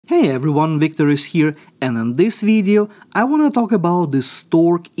Hey everyone, Victor is here, and in this video I want to talk about the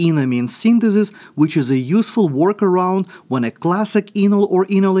Stork Enamine synthesis, which is a useful workaround when a classic enol or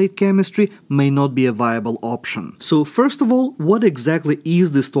enolate chemistry may not be a viable option. So first of all, what exactly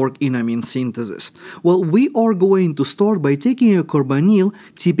is the Stork Enamine synthesis? Well, we are going to start by taking a carbonyl,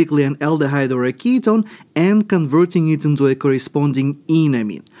 typically an aldehyde or a ketone, and converting it into a corresponding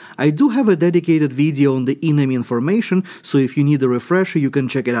enamine. I do have a dedicated video on the enamine formation, so if you need a refresher you can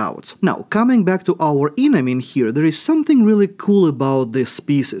check it out. Now, coming back to our enamine here, there is something really cool about this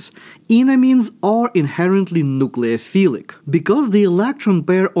species. Enamines are inherently nucleophilic. Because the electron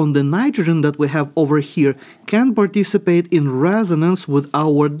pair on the nitrogen that we have over here can participate in resonance with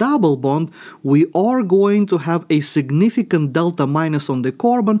our double bond, we are going to have a significant delta minus on the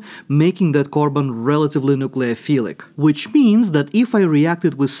carbon, making that carbon relatively nucleophilic. Which means that if I react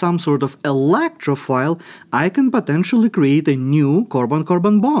it with some sort of electrophile, I can potentially create a new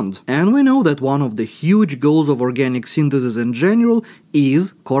carbon-carbon bond. And we know that one of the huge goals of organic synthesis in general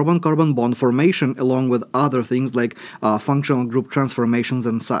is carbon-carbon bond formation, along with other things like functional group transformations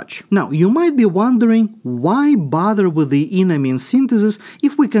and such. Now, you might be wondering, why bother with the enamine synthesis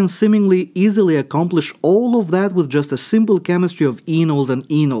if we can seemingly easily accomplish all of that with just a simple chemistry of enols and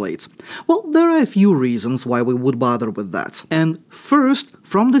enolates? Well, there are a few reasons why we would bother with that. And first,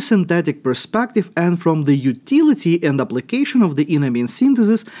 from the synthetic perspective and from the utility and application of the enamine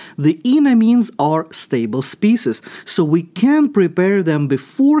synthesis, the enamines are stable species, so we can prepare them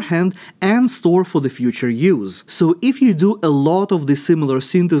beforehand and store for the future use. So if you do a lot of the similar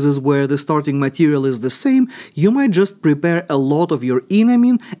synthesis where the starting material is the same, you might just prepare a lot of your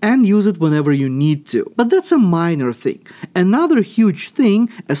enamine and use it whenever you need to. But that's a minor thing. Another huge thing,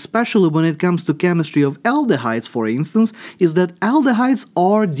 especially when it comes to chemistry of aldehydes, for instance, is that aldehydes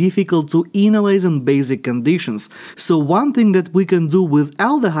are difficult to enolize in basic conditions. So one thing that we can do with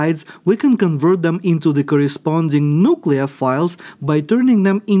aldehydes, we can convert them into the corresponding nucleophiles by turning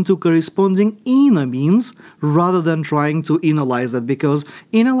them into corresponding enamines rather than trying to enolize that, because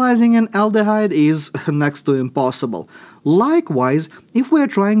enolizing an aldehyde is next to impossible. Likewise, if we are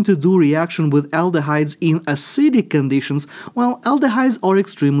trying to do reaction with aldehydes in acidic conditions, well, aldehydes are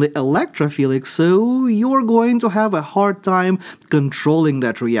extremely electrophilic, so you're going to have a hard time controlling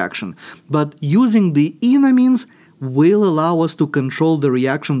that reaction. But using the enamines will allow us to control the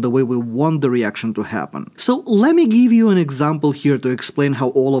reaction the way we want the reaction to happen. So let me give you an example here to explain how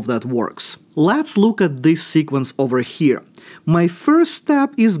all of that works. Let's look at this sequence over here. My first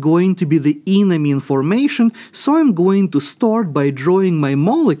step is going to be the enamine formation, so I'm going to start by drawing my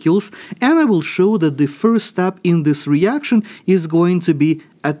molecules, and I will show that the first step in this reaction is going to be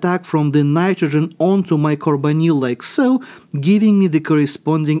attack from the nitrogen onto my carbonyl like so, giving me the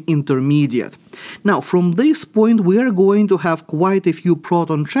corresponding intermediate. Now, from this point we are going to have quite a few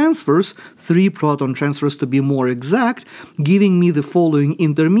proton transfers, 3 proton transfers to be more exact, giving me the following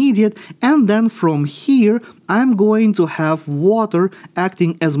intermediate, and then from here I'm going to have water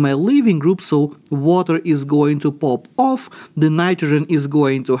acting as my leaving group, so water is going to pop off, the nitrogen is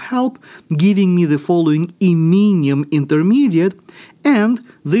going to help, giving me the following iminium intermediate, and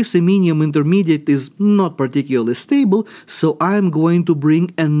this iminium intermediate is not particularly stable, so I'm going to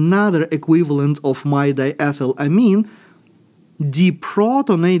bring another equivalent of my diethylamine,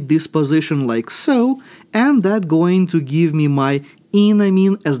 deprotonate this position like so, and that's going to give me my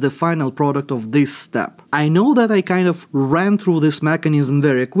enamine as the final product of this step. I know that I kind of ran through this mechanism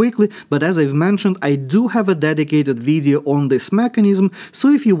very quickly, but as I've mentioned, I do have a dedicated video on this mechanism, so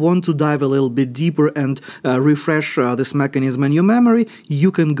if you want to dive a little bit deeper and refresh this mechanism in your memory,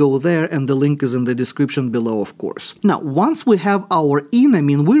 you can go there, and the link is in the description below, of course. Now, once we have our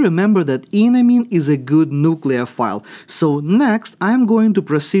enamine, we remember that enamine is a good nucleophile. So next, I'm going to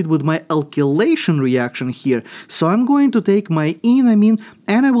proceed with my alkylation reaction here. So I'm going to take my enamine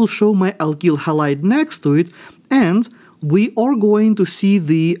and I will show my alkyl halide next to it, and we are going to see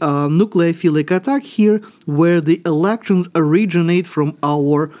the nucleophilic attack here, where the electrons originate from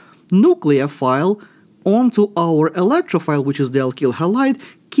our nucleophile onto our electrophile, which is the alkyl halide,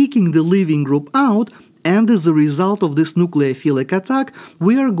 kicking the leaving group out, and as a result of this nucleophilic attack,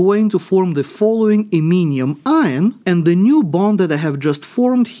 we are going to form the following iminium ion, and the new bond that I have just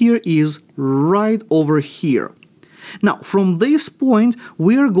formed here is right over here. Now, from this point,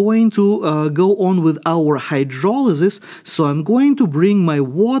 we are going to go on with our hydrolysis, so I'm going to bring my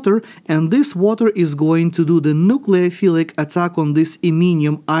water, and this water is going to do the nucleophilic attack on this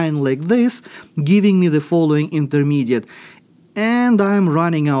iminium ion like this, giving me the following intermediate. And I'm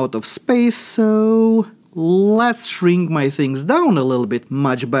running out of space, so let's shrink my things down a little bit,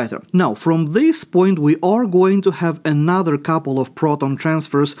 much better. Now, from this point, we are going to have another couple of proton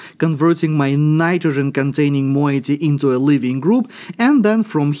transfers converting my nitrogen-containing moiety into a living group, and then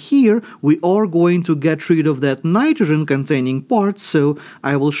from here, we are going to get rid of that nitrogen-containing part, so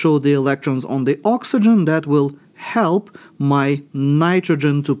I will show the electrons on the oxygen that will help my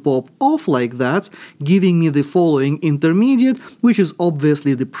nitrogen to pop off like that, giving me the following intermediate, which is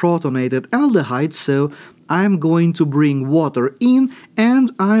obviously the protonated aldehyde, so I'm going to bring water in and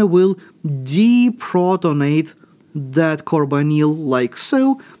I will deprotonate that carbonyl like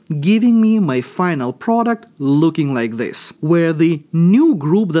so, giving me my final product looking like this, where the new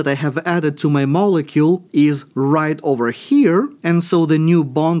group that I have added to my molecule is right over here, and so the new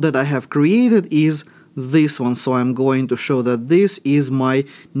bond that I have created is this one, so I'm going to show that this is my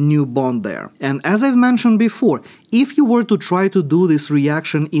new bond there. And as I've mentioned before, if you were to try to do this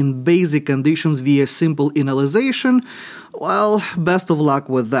reaction in basic conditions via simple enolization, well, best of luck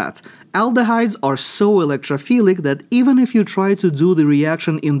with that. Aldehydes are so electrophilic that even if you try to do the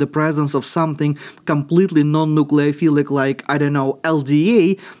reaction in the presence of something completely non-nucleophilic like, I don't know,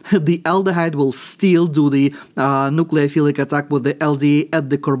 LDA, the aldehyde will still do the nucleophilic attack with the LDA at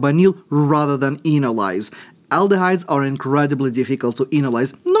the carbonyl rather than enolize. Aldehydes are incredibly difficult to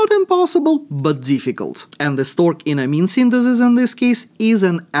enolize. Not impossible, but difficult. And the Stork enamine synthesis in this case is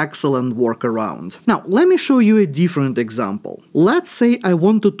an excellent workaround. Now, let me show you a different example. Let's say I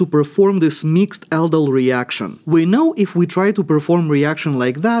wanted to perform this mixed aldol reaction. We know if we try to perform reaction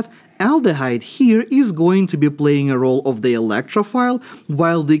like that, aldehyde here is going to be playing a role of the electrophile,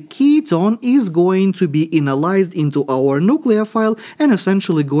 while the ketone is going to be enolized into our nucleophile and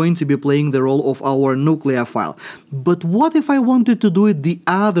essentially going to be playing the role of our nucleophile. But what if I wanted to do it the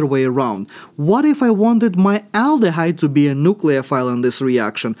other way around? What if I wanted my aldehyde to be a nucleophile in this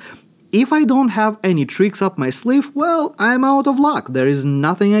reaction? If I don't have any tricks up my sleeve, well, I'm out of luck. There is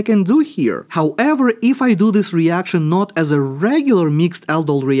nothing I can do here. However, if I do this reaction not as a regular mixed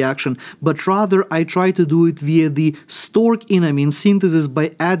aldol reaction, but rather I try to do it via the Stork enamine synthesis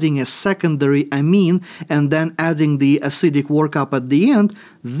by adding a secondary amine and then adding the acidic workup at the end,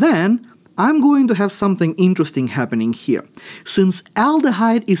 then I'm going to have something interesting happening here. Since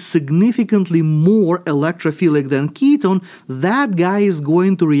aldehyde is significantly more electrophilic than ketone, that guy is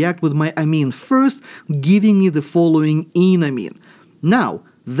going to react with my amine first, giving me the following enamine. Now,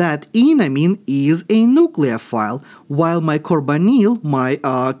 that enamine is a nucleophile, while my carbonyl, my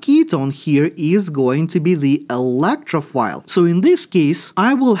ketone here, is going to be the electrophile. So in this case,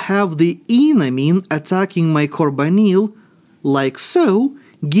 I will have the enamine attacking my carbonyl like so,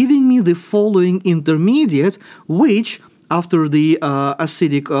 giving me the following intermediate, which, after the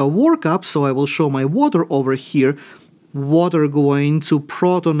acidic workup, so I will show my water over here, water going to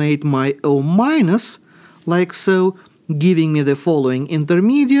protonate my O-, like so, giving me the following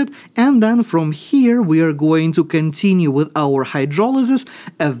intermediate, and then from here we are going to continue with our hydrolysis,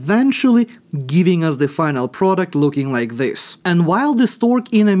 eventually giving us the final product looking like this. And while the Stork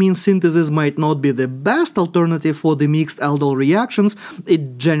enamine synthesis might not be the best alternative for the mixed aldol reactions,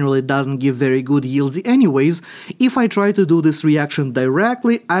 it generally doesn't give very good yields anyways. If I try to do this reaction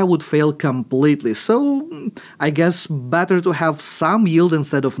directly, I would fail completely, so I guess better to have some yield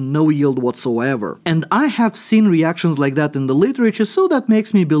instead of no yield whatsoever. And I have seen reactions like that in the literature, so that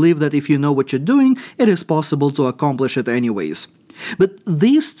makes me believe that if you know what you're doing, it is possible to accomplish it anyways. But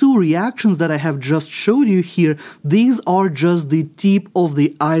these two reactions that I have just showed you here, these are just the tip of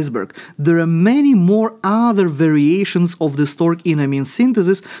the iceberg. There are many more other variations of the Stork enamine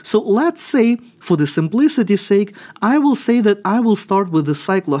synthesis, so let's say, for the simplicity's sake, I will say that I will start with the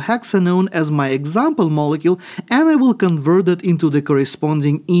cyclohexanone as my example molecule and I will convert it into the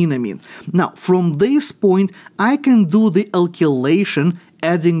corresponding enamine. Now, from this point, I can do the alkylation,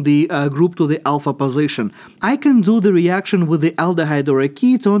 adding the group to the alpha position. I can do the reaction with the aldehyde or a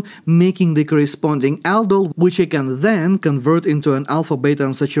ketone, making the corresponding aldol, which I can then convert into an alpha-beta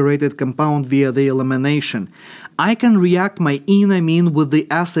unsaturated compound via the elimination. I can react my enamine with the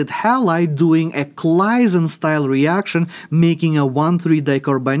acid halide doing a Claisen-style reaction, making a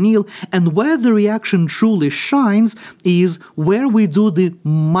 1,3-dicarbonyl, and where the reaction truly shines is where we do the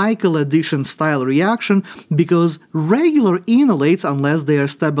Michael addition style reaction, because regular enolates, unless they are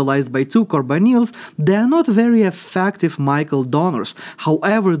stabilized by 2 carbonyls, they are not very effective Michael donors.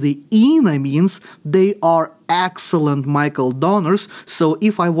 However, the enamines, they are excellent Michael donors, so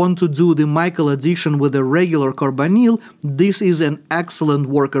if I want to do the Michael addition with a regular carbonyl, this is an excellent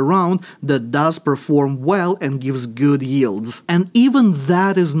workaround that does perform well and gives good yields. And even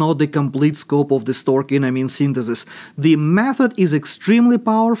that is not the complete scope of the Stork enamine synthesis. The method is extremely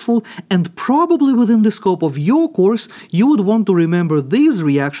powerful, and probably within the scope of your course, you would want to remember these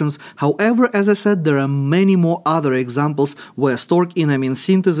reactions. However, as I said, there are many more other examples where Stork enamine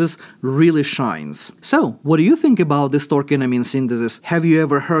synthesis really shines. So, what do you think about the Stork enamine synthesis? Have you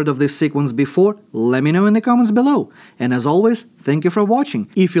ever heard of this sequence before? Let me know in the comments below. And as always, thank you for watching.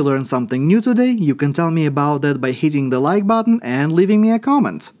 If you learned something new today, you can tell me about that by hitting the like button and leaving me a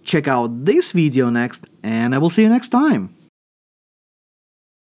comment. Check out this video next, and I will see you next time.